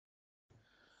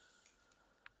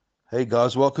Hey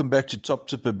guys, welcome back to Top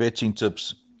Tipper Betting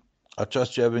Tips. I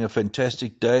trust you're having a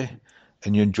fantastic day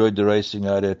and you enjoyed the racing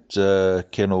out at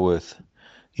Kenilworth.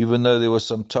 Even though there were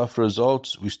some tough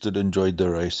results, we still enjoyed the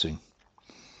racing.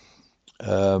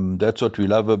 That's what we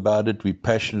love about it. We're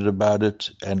passionate about it.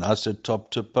 And us at Top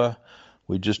Tipper,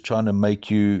 we're just trying to make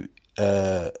you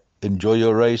enjoy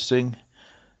your racing,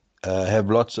 have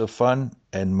lots of fun,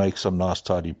 and make some nice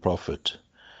tidy profit.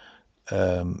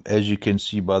 As you can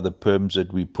see by the perms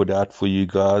that we put out for you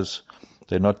guys,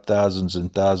 they're not thousands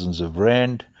and thousands of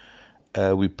rand.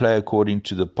 We play according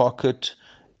to the pocket,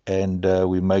 and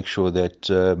we make sure that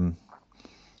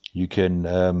you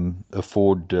can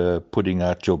afford putting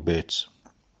out your bets.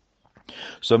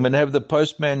 So I'm going to have the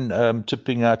postman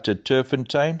tipping out at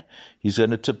Turffontein. He's going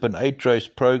to tip an 8-race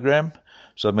program.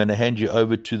 So I'm going to hand you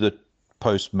over to the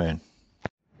postman.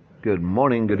 Good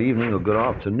morning, good evening, or good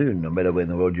afternoon, no matter where in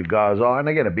the world you guys are. And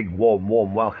again, a big warm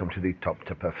welcome to the Top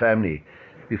Tipper family.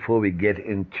 Before we get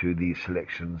into the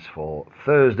selections for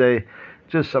Thursday,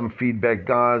 just some feedback,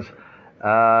 guys.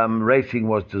 Racing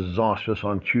was disastrous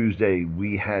on Tuesday.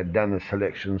 We had done the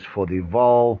selections for the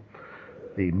Vol.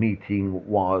 The meeting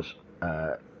was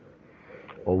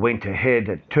or went ahead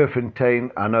at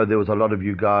Turffontein. I know there was a lot of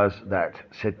you guys that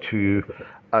said to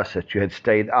us that you had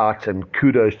stayed out, and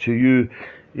kudos to you.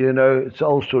 You know, it's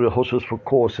old story, horses for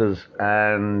courses,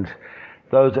 and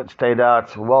those that stayed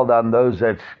out, well done. Those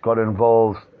that got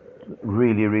involved,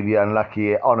 really, really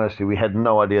unlucky. Honestly, we had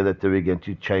no idea that they were going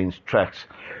to change tracks.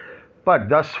 But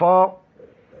thus far,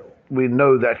 we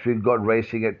know that we've got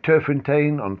racing at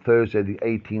Turffontein on Thursday, the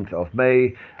 18th of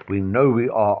May. We know we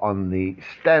are on the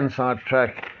Standside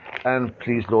track, and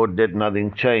please Lord, did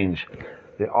nothing change.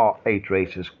 There are 8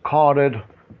 races carded.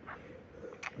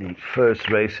 The first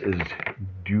race is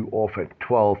due off at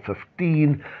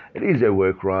 12:15. It is a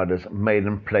Work Riders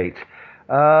maiden plate.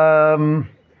 The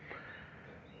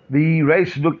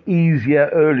races look easier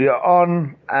earlier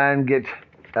on and get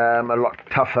a lot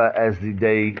tougher as the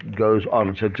day goes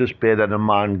on. So just bear that in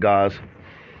mind, guys.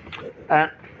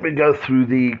 And we go through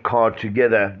the card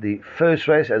together. The first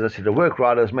race, as I said, a Work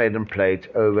Riders maiden plate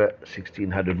over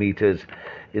 1,600 meters.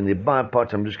 In the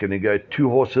bipod, I'm just going to go 2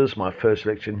 horses. My first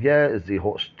selection here is the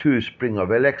horse 2, Spring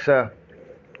of Alexa,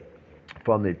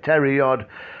 from the Tarry Yard.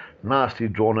 Nicely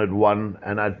drawn at 1,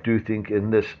 and I do think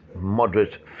in this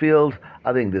moderate field,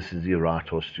 I think this is the right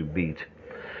horse to beat.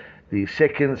 The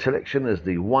second selection is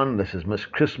the 1. This is Miss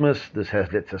Christmas. This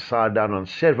has let us side down on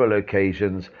several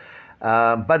occasions.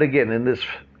 But again, in this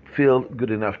field,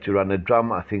 good enough to run a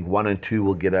drum. I think 1 and 2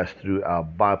 will get us through our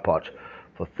bipod.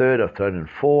 For third, I've thrown in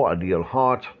 4, Ideal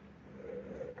Heart.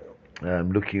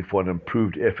 Looking for an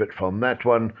improved effort from that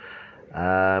one.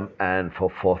 And for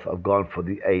fourth, I've gone for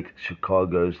the 8,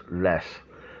 Chicago's Lass.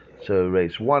 So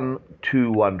race 1,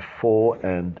 2, 1, 4,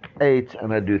 and 8.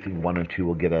 And I do think 1 and 2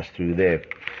 will get us through there.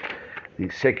 The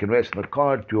second race on the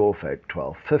card, due off at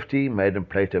 12:50, maiden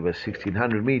plate over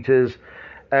 1,600 meters.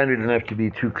 And we don't have to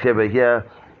be too clever here.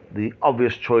 The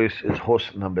obvious choice is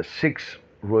horse number 6,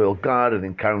 Royal Guard, and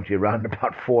then currently around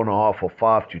about 4.5 or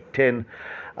 5 to 10.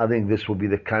 I think this will be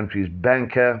the country's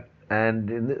banker, and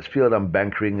in this field I'm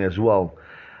bankering as well.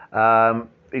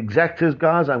 Exactors,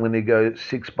 guys, I'm going to go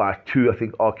 6x2. I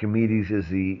think Archimedes is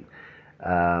the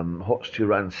horse to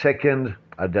run second.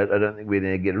 I don't think we're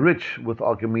going to get rich with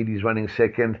Archimedes running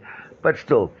second, but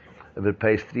still, if it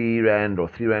pays 3 Rand or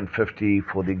 3 Rand 50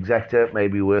 for the exactor,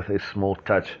 maybe worth a small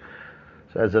touch.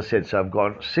 So as I said, so I've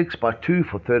gone 6x2.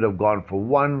 For third, I've gone for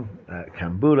 1,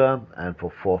 Kambula, and for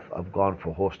fourth, I've gone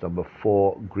for horse number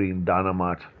 4, Green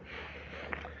Dynamite,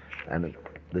 and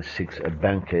the 6, a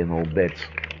banker in all bets.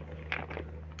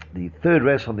 The third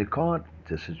race on the card,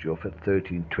 this is your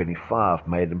 13:25,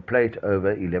 maiden plate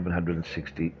over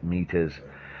 1,160 meters.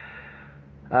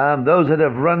 Those that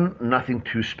have run, nothing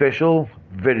too special,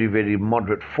 very, very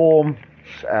moderate form,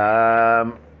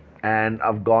 and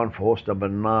I've gone for horse number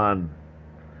 9,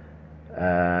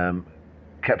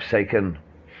 Capsaicin.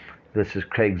 This is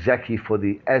Craig Zaki for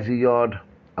the Azzy Yard.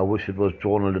 I wish it was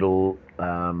drawn a little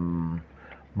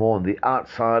more on the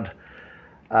outside.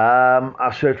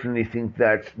 I certainly think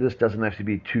that this doesn't have to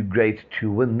be too great to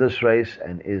win this race,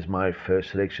 and is my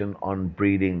first selection on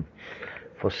breeding.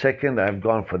 For second, I've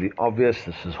gone for the obvious.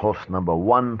 This is horse number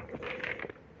 1,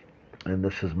 and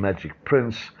this is Magic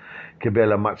Prince.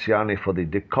 Kibela Matsiani for the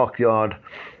De Kock Yard.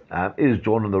 Is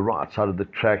drawn on the right side of the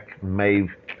track, may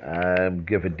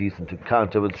give a decent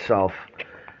account of itself,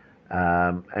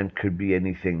 and could be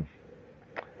anything.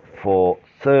 For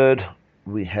third,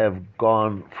 we have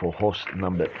gone for horse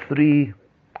number 3,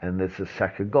 and this is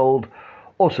Saka Gold.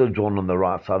 Also drawn on the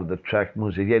right side of the track,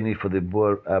 Muzieni for the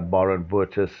Baron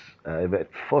Burtis at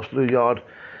Foslu yard.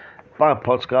 By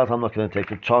pots, guys, I'm not going to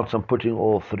take a chance. I'm putting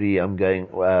all three. I'm going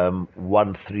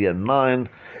 1, 3, and 9.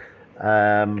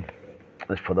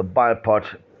 As for the bipot,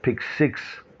 pick 6.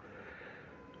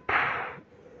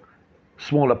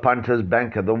 Smaller punters,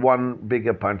 banker the 1.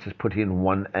 Bigger punters put in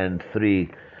 1 and 3.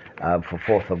 For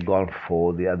fourth, I've gone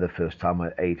for the other first time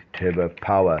at 8, Turbo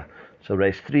Power. So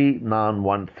race 3, 9,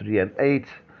 1, 3, and 8.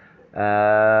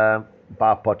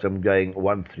 Bar pot, I'm going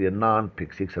 1, 3, and 9.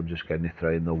 Pick 6, I'm just going to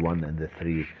throw in the 1 and the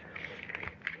 3.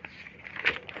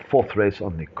 Fourth race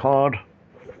on the card.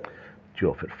 Due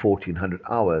off at 1400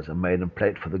 hours. A maiden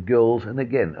plate for the girls, and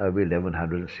again over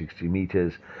 1160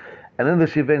 meters. And in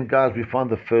this event, guys, we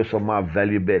found the first of my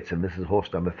value bets, and this is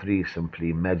horse number 3,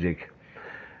 Simply Magic.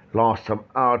 Last time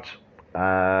out,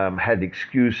 had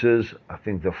excuses. I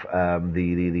think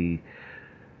the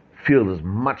field is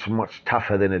much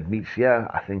tougher than it meets here.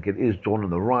 I think it is drawn on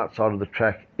the right side of the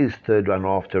track, is third run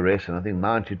after rest, and I think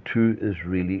 92 is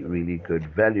really good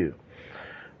value.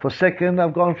 For second,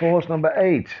 I've gone for horse number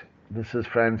 8. This is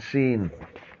Francine.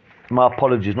 My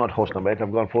apologies, not horse number 8.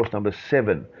 I've gone for horse number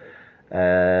 7.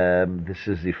 This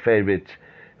is the favorite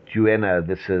Duenna.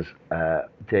 This is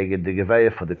Diego de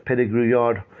Gavea for the Pedigree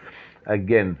yard.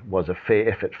 Again, was a fair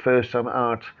effort first time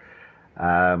out.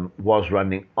 Was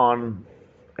running on.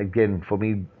 Again, for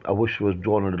me, I wish it was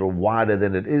drawn a little wider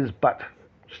than it is, but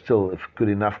still, if good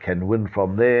enough, can win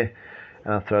from there.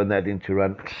 And I've thrown that into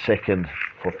run second.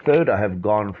 For third, I have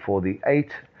gone for the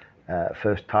 8.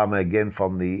 First timer again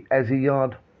from the Azzy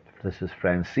yard. This is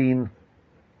Francine.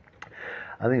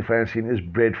 I think Francine is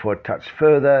bred for a touch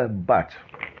further, but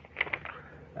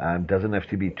doesn't have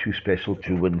to be too special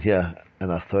to win here.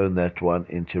 And I've thrown that one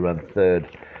into run third.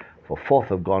 For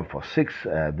fourth, I've gone for 6.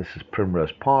 This is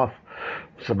Primrose Path.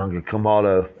 Samanga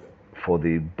Kamalo for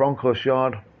the Broncos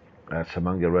yard.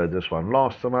 Samanga rode this one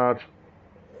last time out.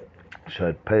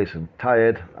 Showed pace and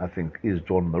tired. I think is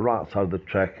drawn on the right side of the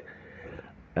track,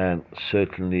 and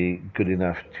certainly good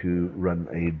enough to run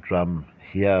a drum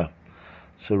here.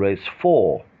 So race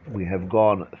 4, we have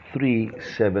gone 3,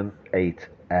 7, 8,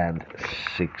 and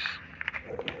 6.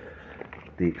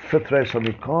 The fifth race on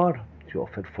the card, due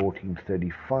off at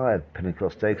 14:35,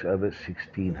 Pinnacle Stakes over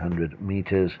 1600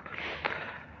 meters.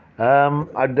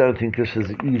 I don't think this is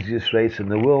the easiest race in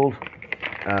the world.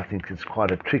 I think it's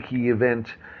quite a tricky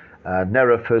event.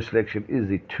 Narrow first selection is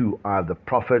the 2 Either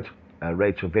Prophet.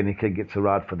 Rachel Venica gets a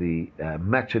ride for the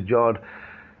Matchett yard.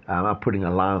 I'm putting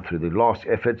a line through the last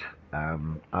effort.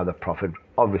 Either Prophet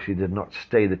obviously did not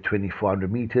stay the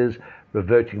 2400 meters,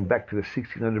 reverting back to the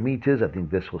 1600 meters. I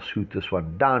think this will suit this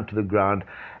one down to the ground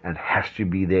and has to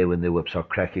be there when the whips are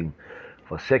cracking.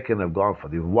 For second, I've gone for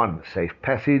the 1 Safe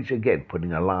Passage. Again,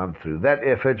 putting a line through that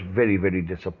effort. Very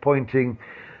disappointing.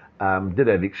 Did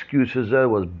have excuses though,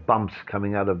 was bumps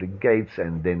coming out of the gates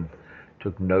and then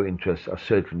took no interest. I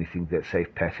certainly think that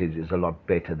Safe Passage is a lot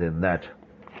better than that.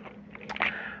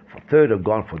 For third, I've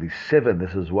gone for the 7.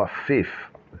 This is Wafif.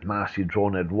 Nicely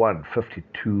drawn at 1,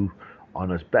 52 on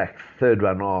his back. Third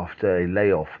run after a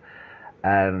layoff.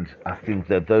 And I think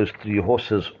that those 3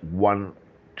 horses, 1,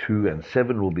 2, and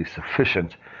 7, will be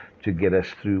sufficient to get us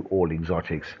through all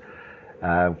exotics.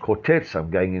 Quartets,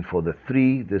 I'm going in for the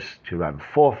 3. This to run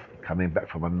 4th, coming back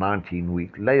from a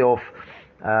 19-week layoff.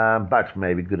 But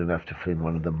maybe good enough to fill in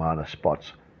one of the minor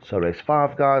spots. So race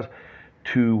 5, guys,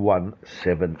 2, 1,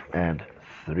 7, and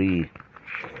 3.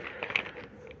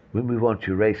 We move on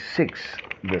to race 6.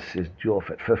 This is due off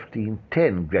at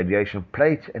 15:10, graduation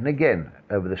plate, and again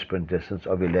over the sprint distance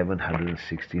of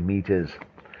 1160 meters.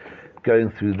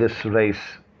 Going through this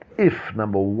race, if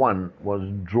number 1 was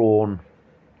drawn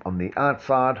on the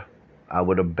outside, I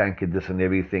would have banked this and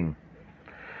everything.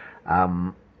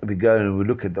 We go and we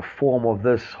look at the form of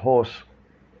this horse.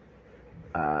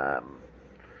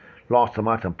 Last time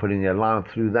out, I'm putting a line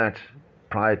through that.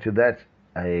 Prior to that,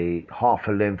 a half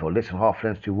a length or less than half a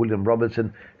length to William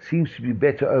Robertson. Seems to be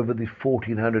better over the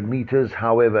 1400 meters.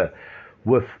 However,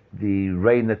 with the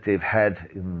rain that they've had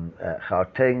in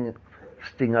Gauteng,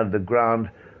 sting out of the ground,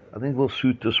 I think will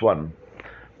suit this one.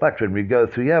 But when we go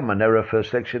through here, my narrow first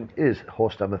selection is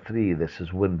horse number 3. This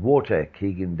is Windwater,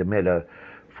 Keegan de Mello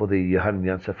for the Johan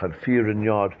Janssen van Vuren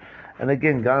yard. And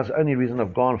again, guys, the only reason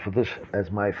I've gone for this as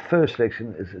my first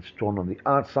selection is it's drawn on the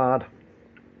outside.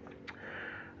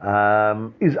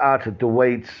 Is out at the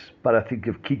weights, but I think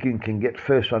if Keegan can get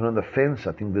first one on the fence,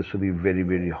 I think this will be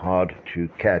very hard to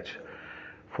catch.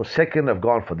 For second, I've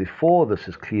gone for the 4. This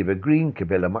is Cleaver Green,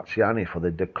 Cabela Mazziani for the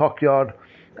De Kock yard.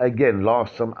 Again,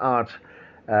 last time out,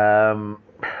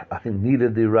 I think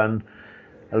needed the run.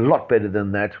 a lot better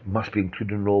than that. Must be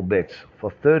included in all bets.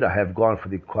 For third, I have gone for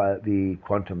the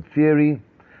Quantum Theory.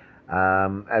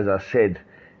 As I said,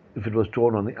 if it was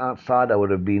drawn on the outside, I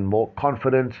would have been more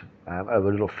confident. Over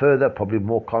a little further, probably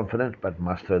more confident, but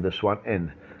must throw this one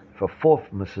in. For fourth,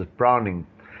 Mrs. Browning.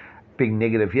 Big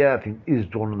negative here, I think, is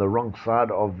drawn on the wrong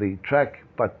side of the track,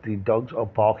 but the dogs are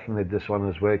barking that this one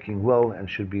is working well and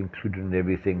should be included in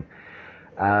everything.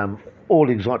 All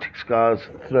exotics, guys.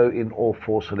 Throw in all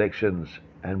four selections,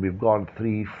 and we've gone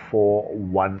 3, 4,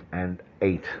 1, and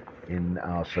 8 in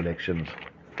our selections.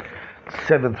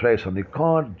 Seventh race on the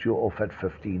card, due off at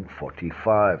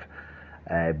 15:45.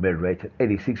 Mid-rate at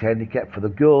 86 handicap for the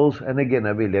girls, and again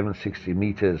over 1160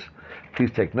 meters.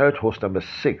 Please take note, horse number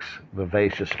 6,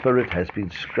 Vivacious Spirit, has been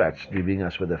scratched, leaving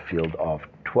us with a field of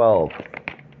 12.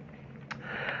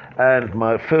 And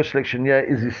my first selection here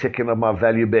is the second of my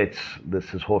value bets.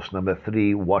 This is horse number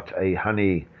 3, What a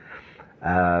Honey.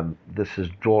 This is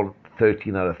drawn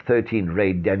 13 out of 13.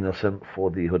 Ray Danielson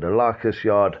for the Hoodalakis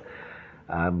yard.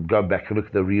 Go back and look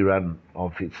at the rerun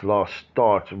of its last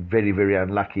start. Very, very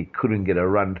unlucky. Couldn't get a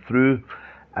run through.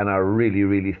 And I really,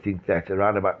 really think that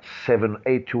around about 7,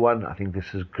 8 to 1, I think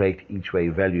this is great each way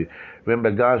value. Remember,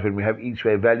 guys, when we have each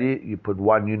way value, you put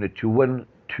 1 unit to win,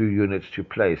 2 units to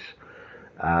place.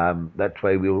 That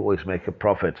way we will always make a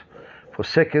profit. For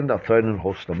second, I've thrown in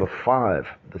horse number 5.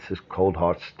 This is Cold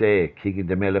Heart Stare, King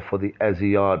Demella for the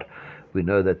Aussie yard. We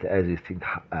know that the Aussies think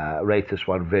rate this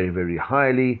one very, very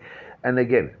highly. And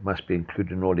again, must be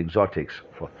included in all exotics.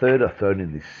 For third, I've thrown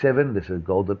in the 7. This is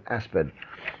Golden Aspen.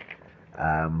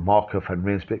 Marco van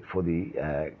Rensbeck for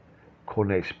the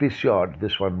Cornet Spice yard.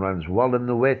 This one runs well in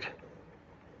the wet.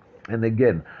 And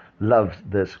again, loves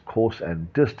this course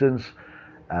and distance.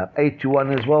 8 to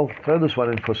 1 as well. Throw this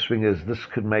one in for swingers. This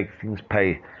could make things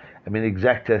pay. I mean,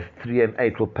 Exacta 3 and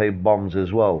 8 will pay bombs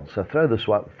as well. So throw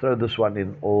this one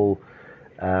in all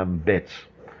bets.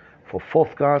 For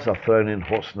fourth, guys, I've thrown in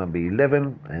horse number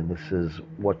 11, and this is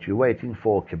What You're Waiting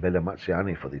For, Cabela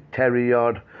Mazziani for the Terry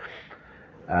yard.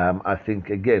 I think,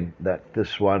 again, that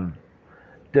this one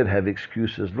did have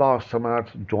excuses last time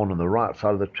out, drawn on the right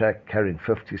side of the track, carrying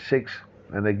 56,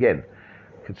 and again,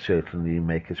 could certainly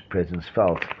make his presence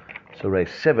felt. So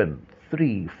race 7,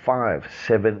 3, 5,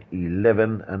 7,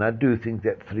 11, and I do think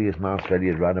that 3 is nice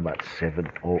value around about 7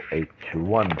 or 8 to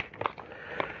 1.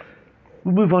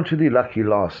 We'll move on to the lucky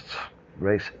lasts.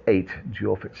 Race 8,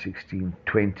 due off at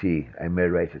 16:20, a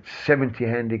mare rate at 70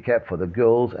 handicap for the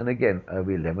girls, and again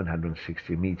over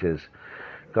 1160 meters.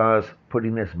 Guys,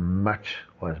 putting as much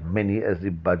or as many as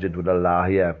the budget would allow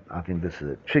here. I think this is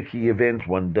a tricky event.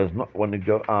 One does not want to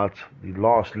go out the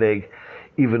last leg.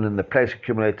 Even in the place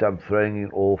accumulator, I'm throwing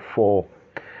in all 4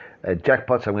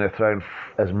 jackpots. I'm going to throw in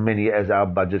as many as our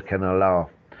budget can allow.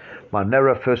 My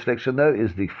narrow first selection, though,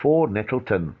 is the 4,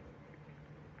 Nettleton.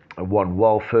 Won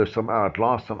well first time out.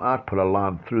 Last time out, put a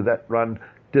line through that run.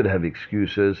 Did have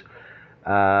excuses.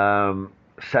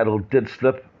 Saddle did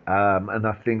slip. And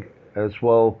I think as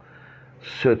well,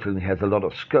 certainly has a lot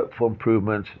of scope for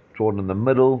improvement. Drawn in the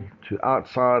middle to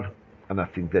outside. And I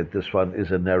think that this one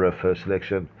is a narrow first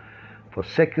selection. For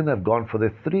second, I've gone for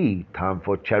the 3, Time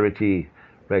for Charity.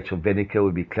 Rachel Venica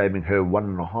will be claiming her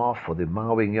 1.5 for the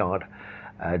Mowing yard.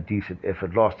 Decent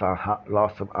effort last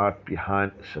time out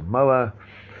behind Samoa.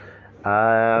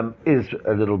 Is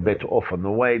a little bit off on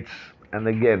the weights, and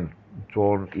again,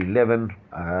 drawn 11,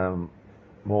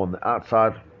 more on the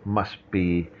outside, must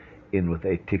be in with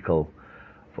a tickle.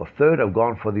 For third, I've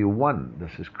gone for the 1.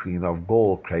 This is Queen of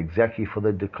Gaul, Craig Zaki for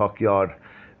the De Kock yard.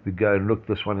 We go and look,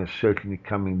 this one is certainly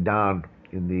coming down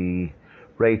in the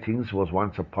ratings. Was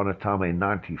once upon a time a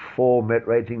 94 Met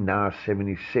rating, now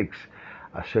 76.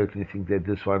 I certainly think that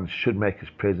this one should make his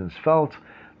presence felt.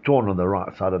 Drawn on the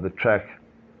right side of the track.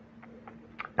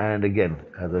 And again,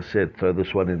 as I said, throw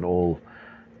this one in all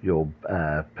your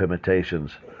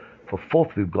permutations. For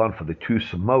fourth, we've gone for the 2,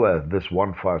 Samoa. This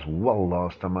one for us well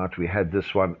last time out. We had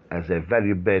this one as a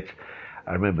value bet.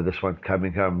 I remember this one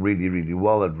coming home really, really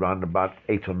well at round about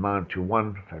 8 or 9 to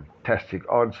 1. Fantastic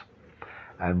odds.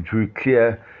 And drew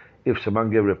clear. If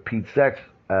Samange repeats that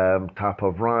type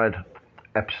of ride,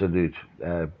 absolute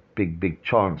big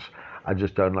chance. I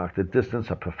just don't like the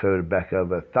distance. I prefer it back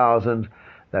over 1,000.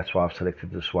 That's why I've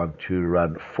selected this one to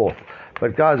run fourth.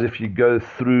 But guys, if you go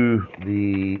through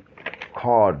the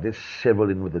card, there's several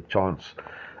in with a chance.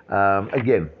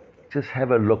 Again, just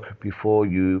have a look before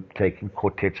you take in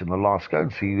quartets in the last. Go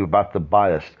and see about the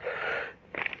bias.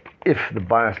 If the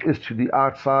bias is to the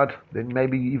outside, then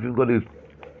maybe you even got to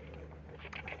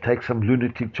take some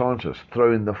lunatic chances.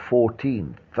 Throw in the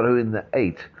 14, throw in the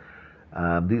 8.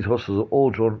 These horses are all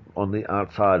drawn on the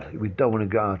outside. We don't want to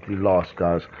go out the last,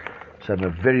 guys. So in a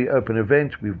very open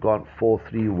event, we've got 4,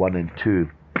 3, 1, and 2.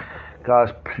 Guys,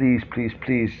 please, please,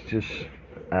 please just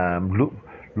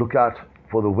look out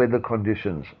for the weather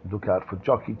conditions. Look out for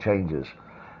jockey changes.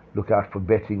 Look out for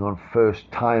betting on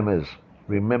first timers.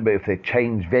 Remember, if they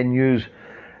change venues,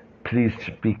 please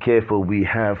be careful. We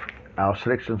have our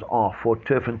selections are for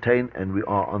Turffontein, and we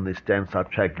are on the standside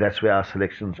track. That's where our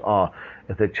selections are.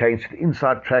 If they change to the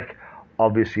inside track,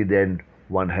 obviously then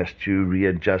one has to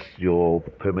readjust your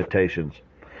permutations.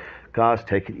 Guys,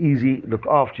 take it easy, look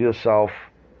after yourself,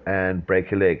 and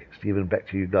break a leg. Stephen, back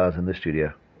to you guys in the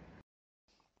studio.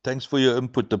 Thanks for your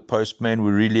input, the postman.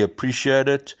 We really appreciate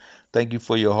it. Thank you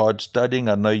for your hard studying.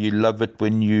 I know you love it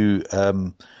when you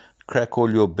crack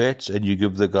all your bets and you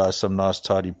give the guys some nice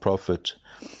tidy profit.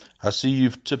 I see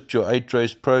you've tipped your 8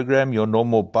 race program, your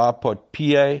normal bipod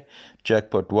PA,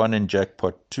 jackpot 1 and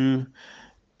jackpot 2.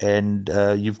 And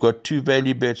you've got 2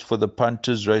 value bets for the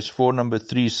punters. Race 4, number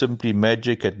 3, Simply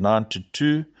Magic at 9 to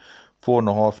 2,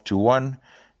 4.5 to 1.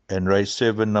 And race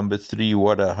 7, number 3,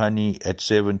 Water Honey at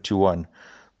 7 to 1.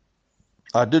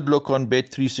 I did look on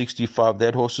Bet365.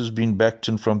 That horse has been backed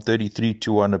in from 33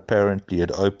 to 1 apparently. It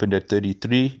opened at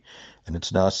 33 and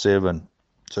it's now 7.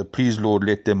 So please, Lord,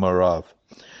 let them arrive.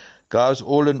 Guys,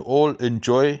 all in all,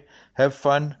 enjoy, have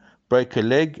fun, break a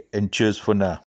leg, and cheers for now.